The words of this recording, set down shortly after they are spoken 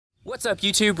What's up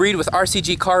YouTube, Reed with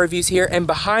RCG Car Reviews here, and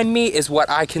behind me is what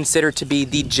I consider to be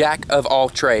the jack of all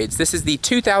trades. This is the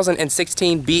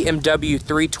 2016 BMW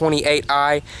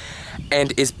 328i,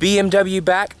 and is BMW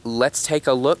back? Let's take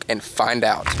a look and find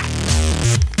out.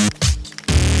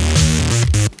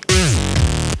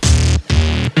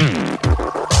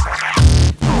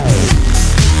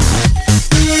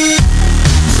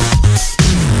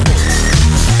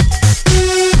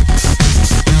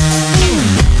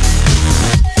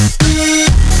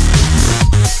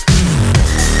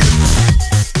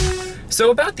 So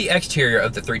about the exterior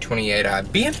of the 328i,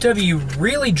 BMW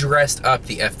really dressed up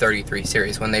the F33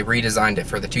 series when they redesigned it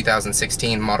for the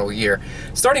 2016 model year.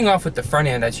 Starting off with the front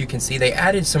end, as you can see, they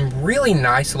added some really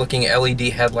nice looking LED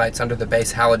headlights under the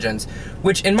base halogens,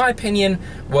 which in my opinion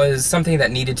was something that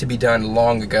needed to be done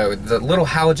long ago. The little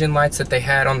halogen lights that they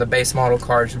had on the base model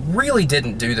cars really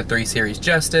didn't do the 3 Series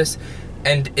justice,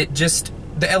 and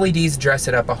the LEDs dress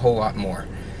it up a whole lot more.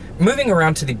 Moving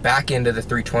around to the back end of the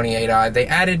 328i, they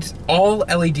added all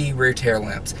LED rear tail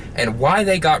lamps, and why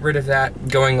they got rid of that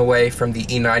going away from the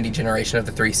E90 generation of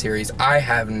the 3 Series, I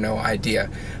have no idea.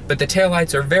 But the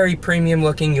taillights are very premium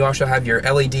looking. You also have your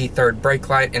LED third brake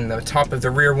light in the top of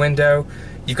the rear window.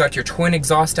 You've got your twin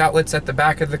exhaust outlets at the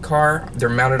back of the car. They're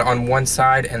mounted on one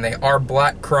side and they are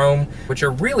black chrome, which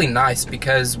are really nice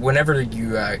because whenever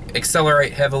you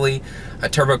accelerate heavily,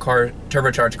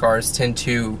 turbocharged cars tend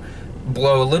to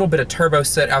blow a little bit of turbo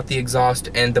soot out the exhaust,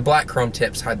 and the black chrome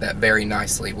tips hide that very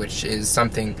nicely, which is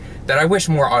something that I wish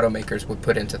more automakers would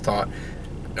put into thought.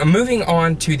 Moving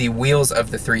on to the wheels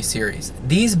of the 3 Series.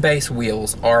 These base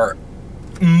wheels are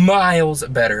miles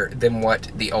better than what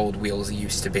the old wheels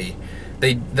used to be.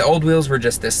 The old wheels were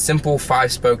just this simple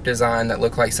 5-spoke design that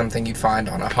looked like something you'd find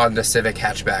on a Honda Civic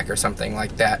hatchback or something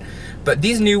like that. But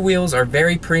these new wheels are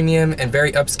very premium and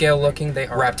very upscale looking. They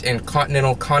are wrapped in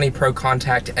Continental Conti Pro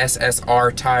Contact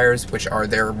SSR tires, which are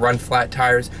their run-flat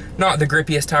tires. Not the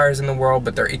grippiest tires in the world,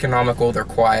 but they're economical, they're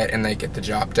quiet, and they get the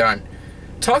job done.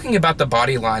 Talking about the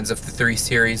body lines of the 3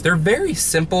 Series, they're very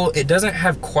simple. It doesn't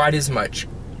have quite as much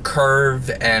curve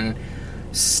and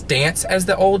stance as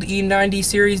the old E90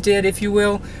 series did, if you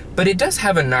will, but it does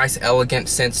have a nice elegant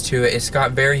sense to it. It's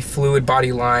got very fluid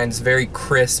body lines, very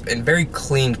crisp and very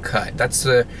clean cut. That's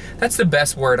the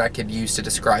best word I could use to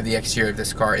describe the exterior of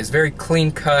this car. Is very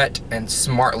clean cut and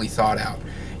smartly thought out.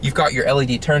 You've got your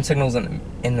LED turn signals in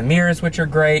the mirrors, which are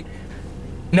great.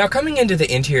 Now coming into the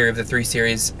interior of the 3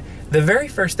 Series, the very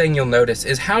first thing you'll notice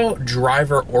is how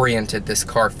driver-oriented this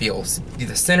car feels.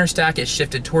 The center stack is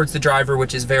shifted towards the driver,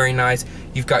 which is very nice.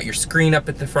 You've got your screen up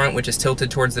at the front, which is tilted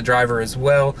towards the driver as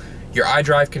well. Your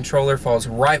iDrive controller falls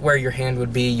right where your hand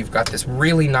would be. You've got this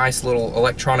really nice little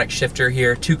electronic shifter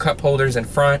here, 2 cup holders in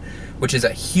front, which is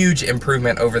a huge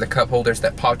improvement over the cup holders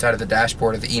that popped out of the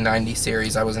dashboard of the E90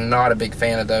 series. I was not a big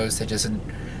fan of those. They just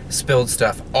spilled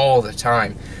stuff all the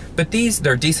time. But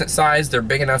they're decent size. They're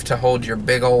big enough to hold your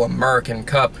big old American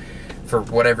cup for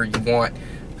whatever you want.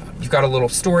 You've got a little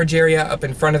storage area up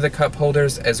in front of the cup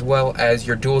holders, as well as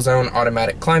your dual zone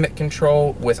automatic climate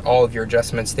control with all of your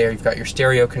adjustments there. You've got your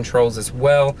stereo controls as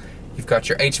well. You've got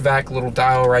your HVAC little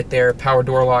dial right there, power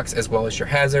door locks, as well as your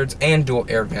hazards and dual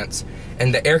air vents.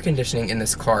 And the air conditioning in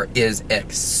this car is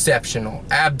exceptional,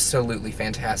 absolutely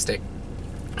fantastic.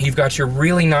 You've got your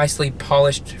really nicely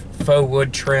polished faux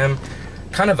wood trim,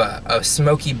 kind of a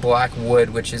smoky black wood,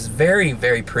 which is very,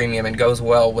 very premium and goes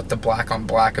well with the black on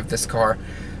black of this car.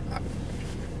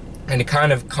 And it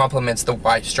kind of complements the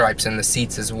white stripes in the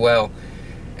seats as well.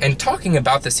 And talking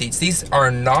about the seats, these are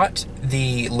not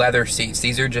the leather seats.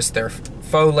 These are just their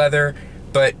faux leather,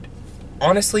 but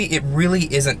honestly, it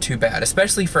really isn't too bad,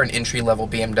 especially for an entry-level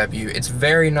BMW. It's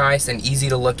very nice and easy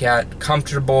to look at,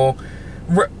 comfortable,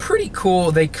 pretty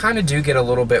cool. They kind of do get a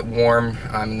little bit warm,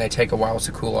 and they take a while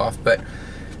to cool off, but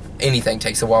anything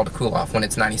takes a while to cool off when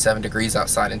it's 97 degrees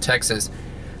outside in Texas.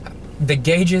 The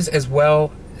gauges as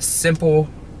well, simple,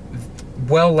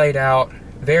 well laid out,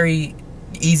 very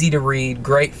easy to read,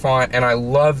 great font, and I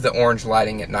love the orange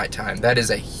lighting at nighttime. That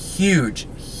is a huge,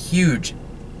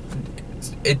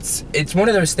 it's one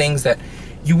of those things that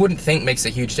you wouldn't think makes a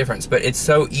huge difference, but it's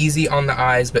so easy on the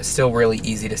eyes, but still really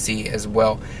easy to see as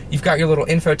well. You've got your little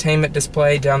infotainment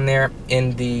display down there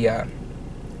in the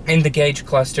gauge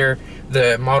cluster.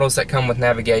 The models that come with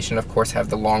navigation, of course, have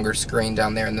the longer screen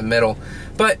down there in the middle,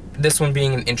 but this one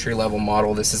being an entry-level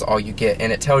model, this is all you get,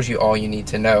 and it tells you all you need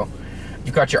to know.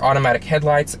 You've got your automatic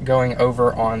headlights going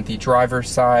over on the driver's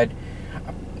side.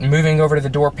 Moving over to the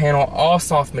door panel, all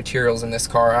soft materials in this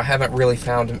car. I haven't really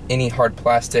found any hard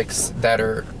plastics that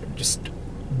are just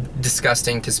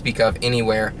disgusting to speak of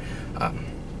anywhere.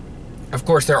 Of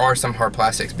course, there are some hard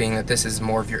plastics, being that this is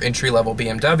more of your entry-level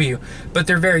BMW, but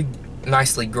they're very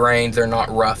nicely grained. They're not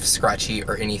rough, scratchy,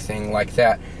 or anything like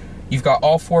that. You've got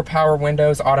all 4 power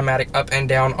windows, automatic up and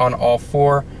down on all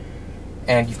 4,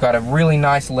 and you've got a really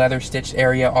nice leather stitched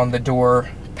area on the door,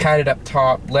 padded up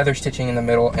top, leather stitching in the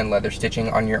middle, and leather stitching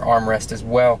on your armrest as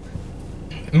well.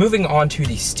 Moving on to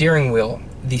the steering wheel.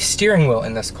 The steering wheel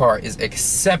in this car is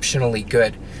exceptionally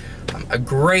good. A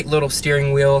great little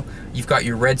steering wheel. You've got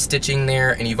your red stitching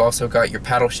there, and you've also got your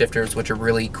paddle shifters, which are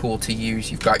really cool to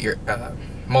use. You've got your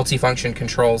multi-function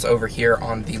controls over here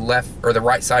on the left or the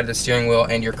right side of the steering wheel,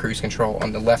 and your cruise control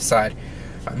on the left side.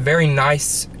 Very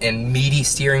nice and meaty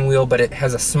steering wheel, but it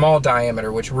has a small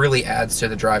diameter, which really adds to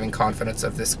the driving confidence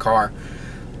of this car.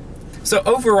 So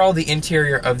overall, the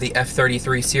interior of the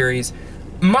F33 series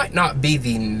might not be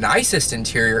the nicest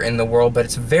interior in the world, but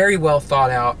it's very well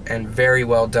thought out and very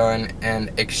well done and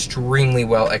extremely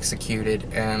well executed,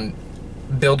 and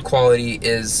build quality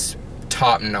is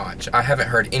top notch. I haven't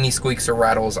heard any squeaks or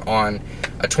rattles on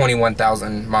a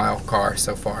 21,000 mile car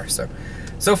so far.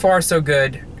 So far so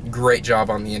good. Great job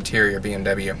on the interior,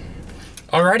 BMW.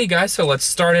 Alrighty guys, so let's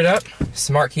start it up.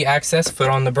 Smart key access, foot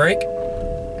on the brake,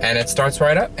 and it starts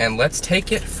right up, and let's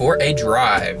take it for a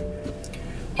drive.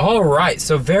 Alright,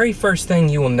 so very first thing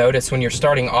you will notice when you're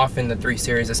starting off in the 3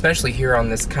 Series, especially here on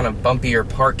this kind of bumpier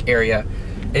park area,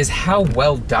 is how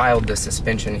well dialed the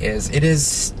suspension is. It is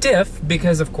stiff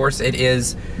because of course it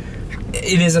is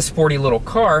a sporty little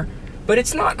car, but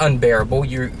it's not unbearable.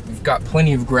 You've got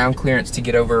plenty of ground clearance to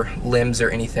get over limbs or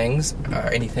anything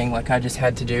like I just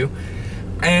had to do.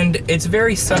 And it's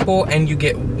very supple, and you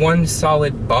get one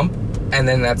solid bump, and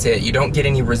then that's it. You don't get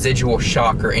any residual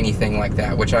shock or anything like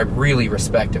that, which I really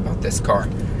respect about this car.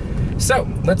 So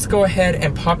let's go ahead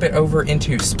and pop it over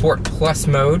into Sport Plus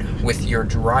mode with your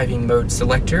driving mode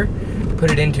selector.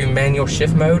 Put it into manual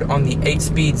shift mode on the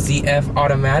 8-speed ZF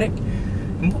automatic.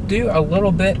 And we'll do a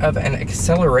little bit of an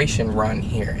acceleration run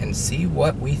here and see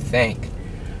what we think.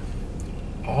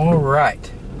 All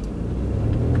right.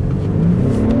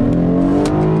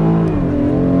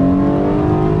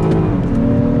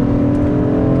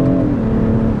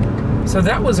 So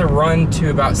that was a run to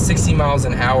about 60 miles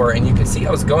an hour, and you can see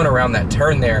I was going around that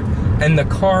turn there, and the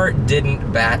car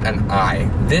didn't bat an eye.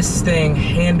 This thing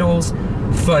handles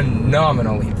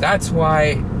phenomenally. That's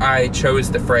why I chose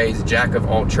the phrase jack of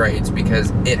all trades,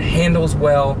 because it handles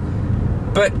well,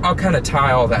 but I'll kind of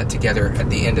tie all that together at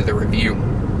the end of the review.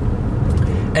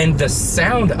 And the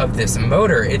sound of this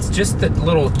motor, it's just the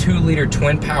little 2-liter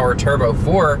twin power turbo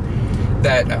 4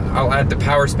 that I'll add the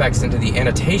power specs into the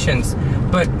annotations,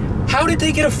 but how did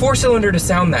they get a 4-cylinder to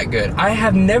sound that good? I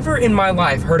have never in my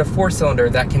life heard a 4-cylinder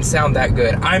that can sound that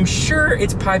good. I'm sure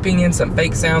it's piping in some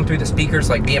fake sound through the speakers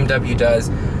like BMW does,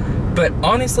 but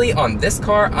honestly, on this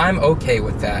car, I'm okay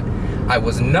with that. I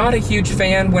was not a huge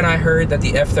fan when I heard that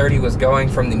the F30 was going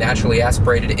from the naturally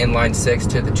aspirated inline 6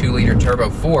 to the 2-liter turbo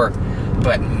 4,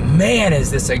 but man,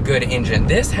 is this a good engine.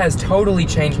 This has totally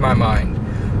changed my mind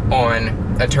on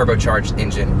a turbocharged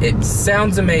engine. It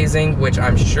sounds amazing, which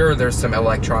I'm sure there's some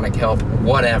electronic help.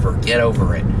 Whatever, get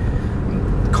over it.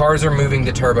 Cars are moving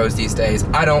to turbos these days.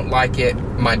 I don't like it.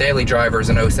 My daily driver is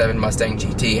an 07 Mustang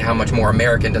GT. How much more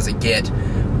American does it get?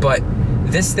 But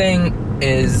this thing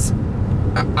is,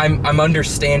 I'm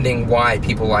understanding why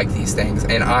people like these things,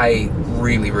 and I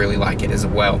really, really like it as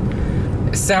well.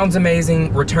 It sounds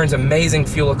amazing, returns amazing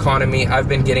fuel economy. I've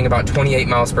been getting about 28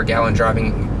 miles per gallon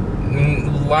driving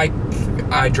like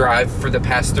I drive for the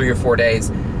past 3 or 4 days,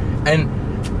 and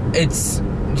it's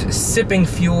sipping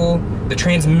fuel. The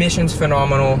transmission's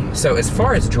phenomenal. So as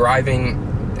far as driving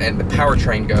and the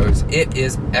powertrain goes, it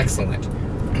is excellent.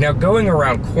 Now going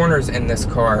around corners in this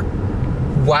car,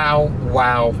 wow,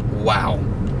 wow, wow.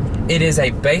 It is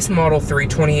a base model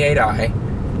 328i,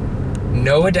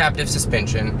 no adaptive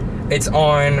suspension. It's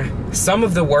on some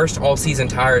of the worst all-season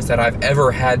tires that I've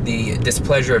ever had the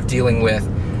displeasure of dealing with.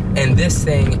 And this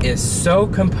thing is so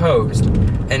composed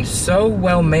and so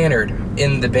well-mannered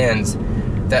in the bends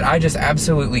that I just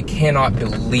absolutely cannot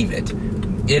believe it.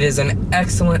 It is an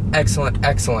excellent, excellent,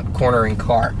 excellent cornering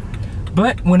car.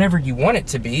 But whenever you want it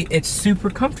to be, it's super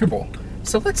comfortable.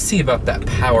 So let's see about that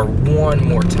power one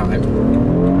more time.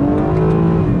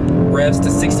 Revs to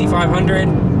 6,500.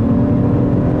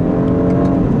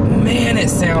 Man, it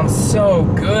sounds so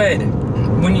good.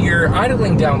 When you're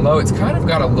idling down low, it's kind of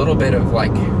got a little bit of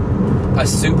like a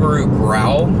Subaru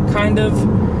growl, kind of,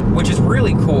 which is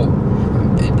really cool.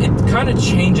 It kind of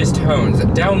changes tones.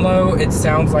 Down low, it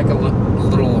sounds like a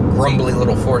little grumbly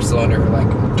little 4-cylinder,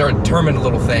 like determined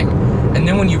little thing. And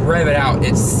then when you rev it out,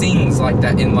 it sings like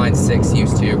that inline 6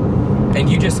 used to. and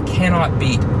you just cannot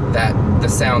beat the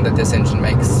sound that this engine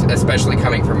makes, especially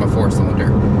coming from a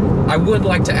 4-cylinder. I would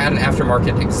like to add an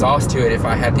aftermarket exhaust to it if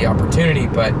I had the opportunity,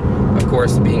 but of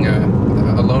course, being a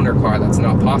loaner car, that's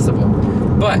not possible.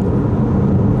 But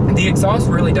the exhaust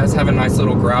really does have a nice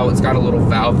little growl. It's got a little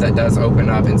valve that does open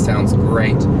up and sounds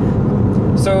great.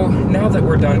 So now that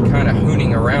we're done kind of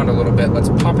hooning around a little bit, let's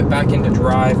pop it back into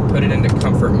drive, put it into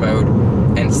comfort mode,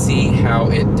 and see how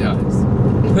it does.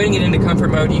 Putting it into comfort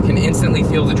mode, you can instantly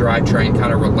feel the drivetrain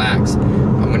kind of relax.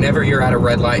 Whenever you're at a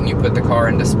red light and you put the car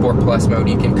into Sport Plus mode,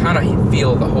 you can kind of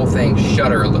feel the whole thing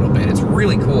shudder a little bit. It's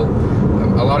really cool.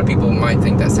 A lot of people might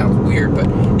think that sounds weird, but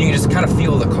you can just kind of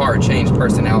feel the car change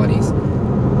personalities.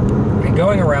 And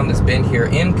going around this bend here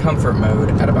in comfort mode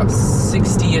at about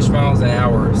 60-ish miles an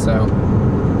hour or so,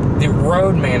 the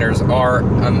road manners are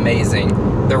amazing.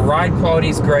 The ride quality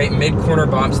is great. Mid-corner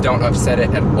bumps don't upset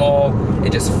it at all.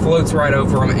 It just floats right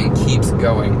over them and keeps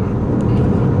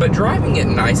going. But driving it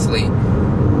nicely,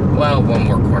 well, one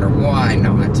more corner, why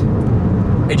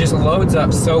not? It just loads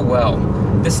up so well.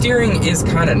 The steering is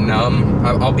kind of numb,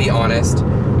 I'll be honest,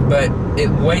 but it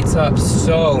weights up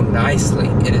so nicely.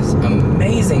 It is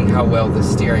amazing how well the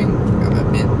steering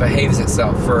it behaves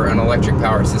itself for an electric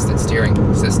power assisted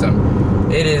steering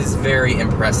system. It is very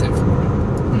impressive.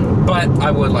 But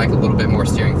I would like a little bit more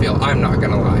steering feel, I'm not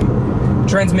gonna lie.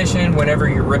 Transmission, whenever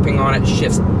you're ripping on it,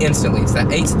 shifts instantly. It's that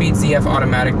 8-speed ZF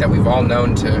automatic that we've all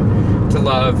known to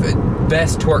love.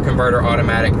 Best torque converter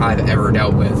automatic I've ever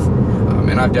dealt with.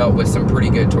 And I've dealt with some pretty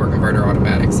good torque converter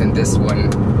automatics, and this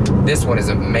one is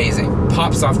amazing.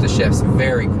 Pops off the shifts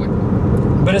very quickly.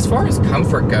 But as far as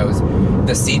comfort goes,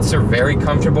 the seats are very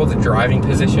comfortable. The driving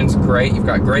position's great. You've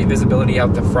got great visibility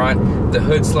out the front. The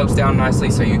hood slopes down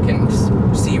nicely so you can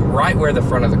see right where the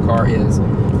front of the car is.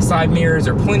 Side mirrors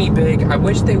are plenty big. I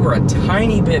wish they were a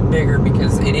tiny bit bigger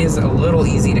because it is a little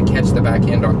easy to catch the back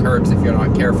end on curbs if you're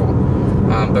not careful.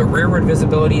 But rearward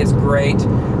visibility is great.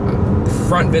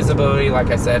 Front visibility, like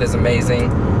I said, is amazing.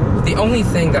 The only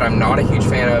thing that I'm not a huge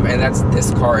fan of, and that's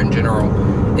this car in general,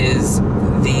 is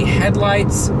the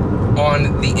headlights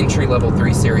on the entry-level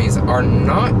 3 Series are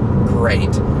not great.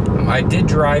 I did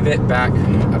drive it back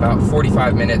about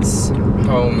 45 minutes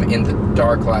home in the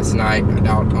dark last night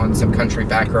out on some country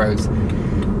back roads,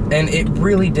 and it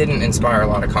really didn't inspire a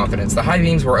lot of confidence. The high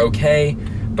beams were okay,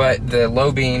 but the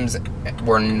low beams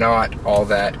were not all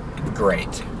that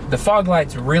great. The fog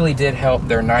lights really did help.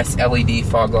 They're nice LED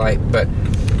fog light, but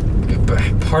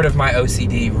part of my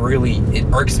OCD really, it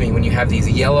irks me when you have these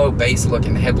yellow base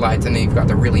looking headlights and then you've got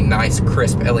the really nice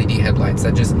crisp LED headlights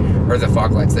that just, or the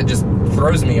fog lights, that just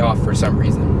throws me off for some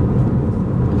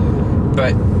reason.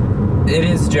 But it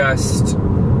is just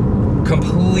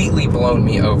completely blown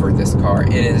me over, this car.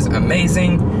 It is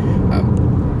amazing.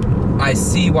 I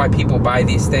see why people buy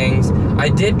these things. I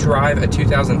did drive a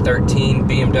 2013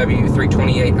 BMW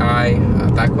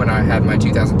 328i back when I had my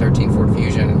 2013 Ford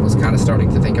Fusion and was kind of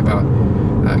starting to think about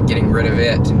getting rid of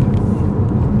it.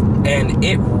 And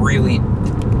it really,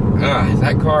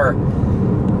 that car,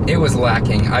 it was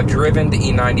lacking. I've driven the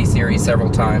E90 series several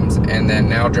times, and then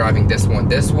now driving this one.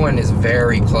 This one is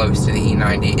very close to the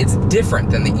E90. It's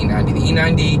different than the E90. The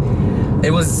E90,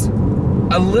 it was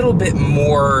a little bit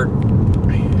more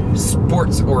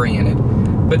sports oriented,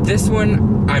 but this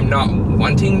one I'm not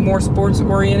wanting more sports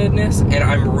orientedness, and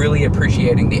I'm really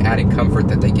appreciating the added comfort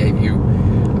that they gave you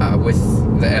with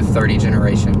the F30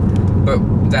 generation.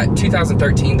 But that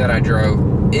 2013 that I drove,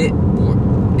 it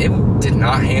did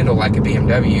not handle like a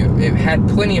BMW. It had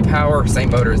plenty of power, same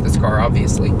motor as this car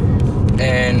obviously,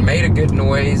 and made a good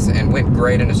noise and went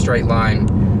great in a straight line.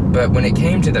 But when it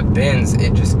came to the bends,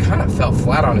 it just kind of fell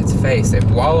flat on its face. It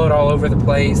wallowed all over the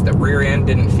place. The rear end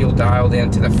didn't feel dialed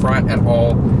into the front at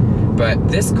all. But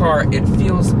this car, it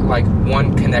feels like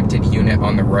one connected unit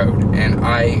on the road, and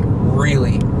I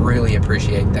really, really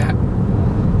appreciate that.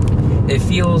 It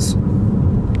feels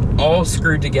all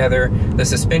screwed together. The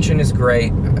suspension is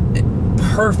great.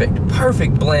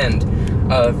 Perfect blend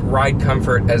of ride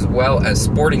comfort as well as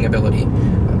sporting ability.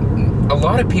 A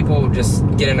lot of people just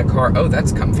get in a car, oh,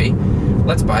 that's comfy,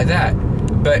 let's buy that.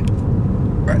 But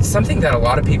something that a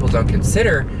lot of people don't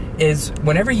consider is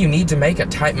whenever you need to make a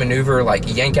tight maneuver,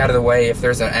 like yank out of the way if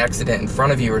there's an accident in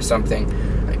front of you or something,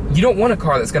 you don't want a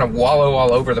car that's going to wallow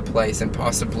all over the place and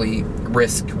possibly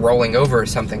risk rolling over or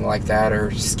something like that,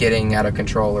 or skidding out of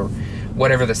control, or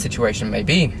whatever the situation may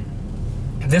be.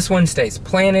 This one stays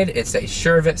planted, it stays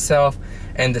sure of itself,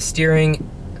 and the steering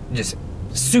just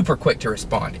super quick to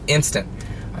respond, instant.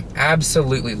 I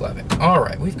absolutely love it.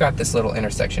 Alright, we've got this little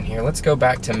intersection here. Let's go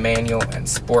back to manual and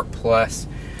Sport Plus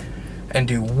and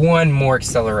do one more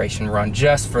acceleration run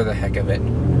just for the heck of it.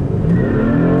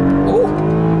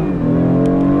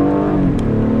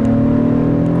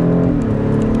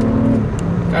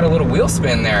 got a little wheel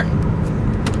spin there.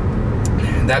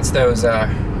 That's those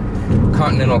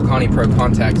Continental Conti Pro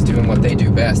contacts doing what they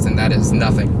do best, and that is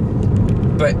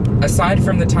nothing. But aside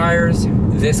from the tires,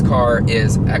 this car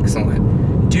is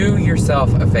excellent. Do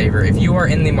yourself a favor. If you are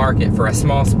in the market for a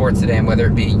small sports sedan, whether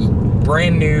it be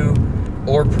brand new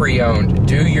or pre-owned,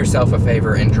 do yourself a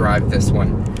favor and drive this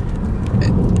one.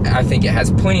 I think it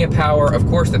has plenty of power. Of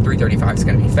course, the 335 is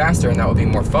going to be faster and that will be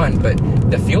more fun, but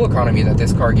the fuel economy that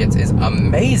this car gets is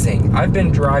amazing. I've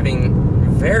been driving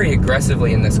very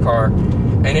aggressively in this car,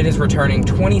 and it is returning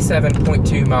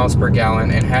 27.2 miles per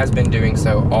gallon and has been doing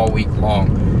so all week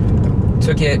long.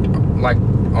 Took it like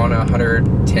on a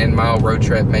 110-mile road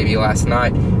trip maybe last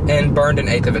night and burned an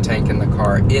eighth of a tank in the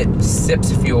car. It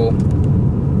sips fuel,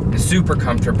 super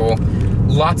comfortable,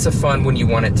 lots of fun when you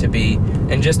want it to be,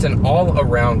 and just an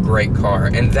all-around great car.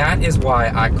 And that is why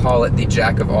I call it the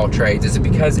jack of all trades, is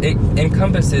because it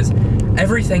encompasses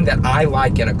everything that I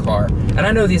like in a car. And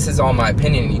I know this is all my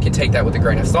opinion, and you can take that with a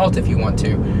grain of salt if you want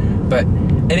to, but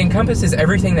it encompasses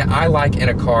everything that I like in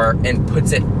a car and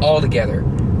puts it all together.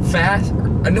 Fast,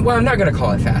 well, I'm not gonna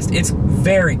call it fast. It's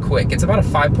very quick. It's about a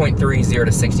 5.3 0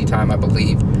 to 60 time, I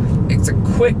believe. It's a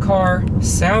quick car,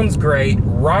 sounds great,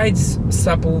 rides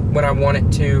supple when I want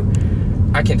it to.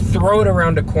 I can throw it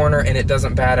around a corner and it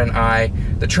doesn't bat an eye.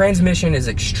 The transmission is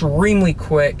extremely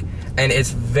quick, and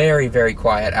it's very, very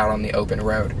quiet out on the open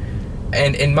road.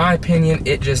 And in my opinion,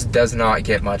 it just does not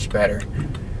get much better.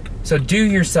 So do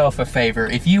yourself a favor.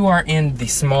 If you are in the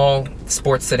small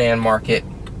sports sedan market,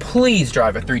 please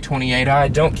drive a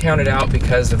 328i. Don't count it out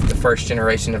because of the first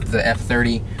generation of the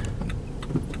F30.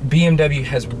 BMW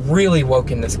has really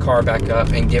woken this car back up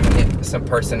and given it some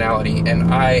personality,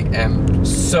 and I am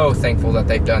so thankful that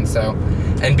they've done so.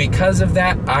 And because of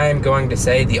that, I am going to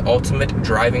say the ultimate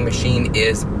driving machine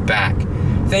is back.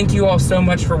 Thank you all so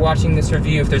much for watching this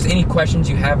review. If there's any questions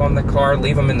you have on the car,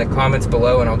 leave them in the comments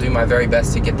below and I'll do my very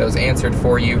best to get those answered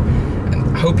for you.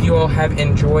 And hope you all have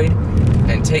enjoyed,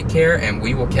 and take care, and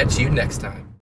we will catch you next time.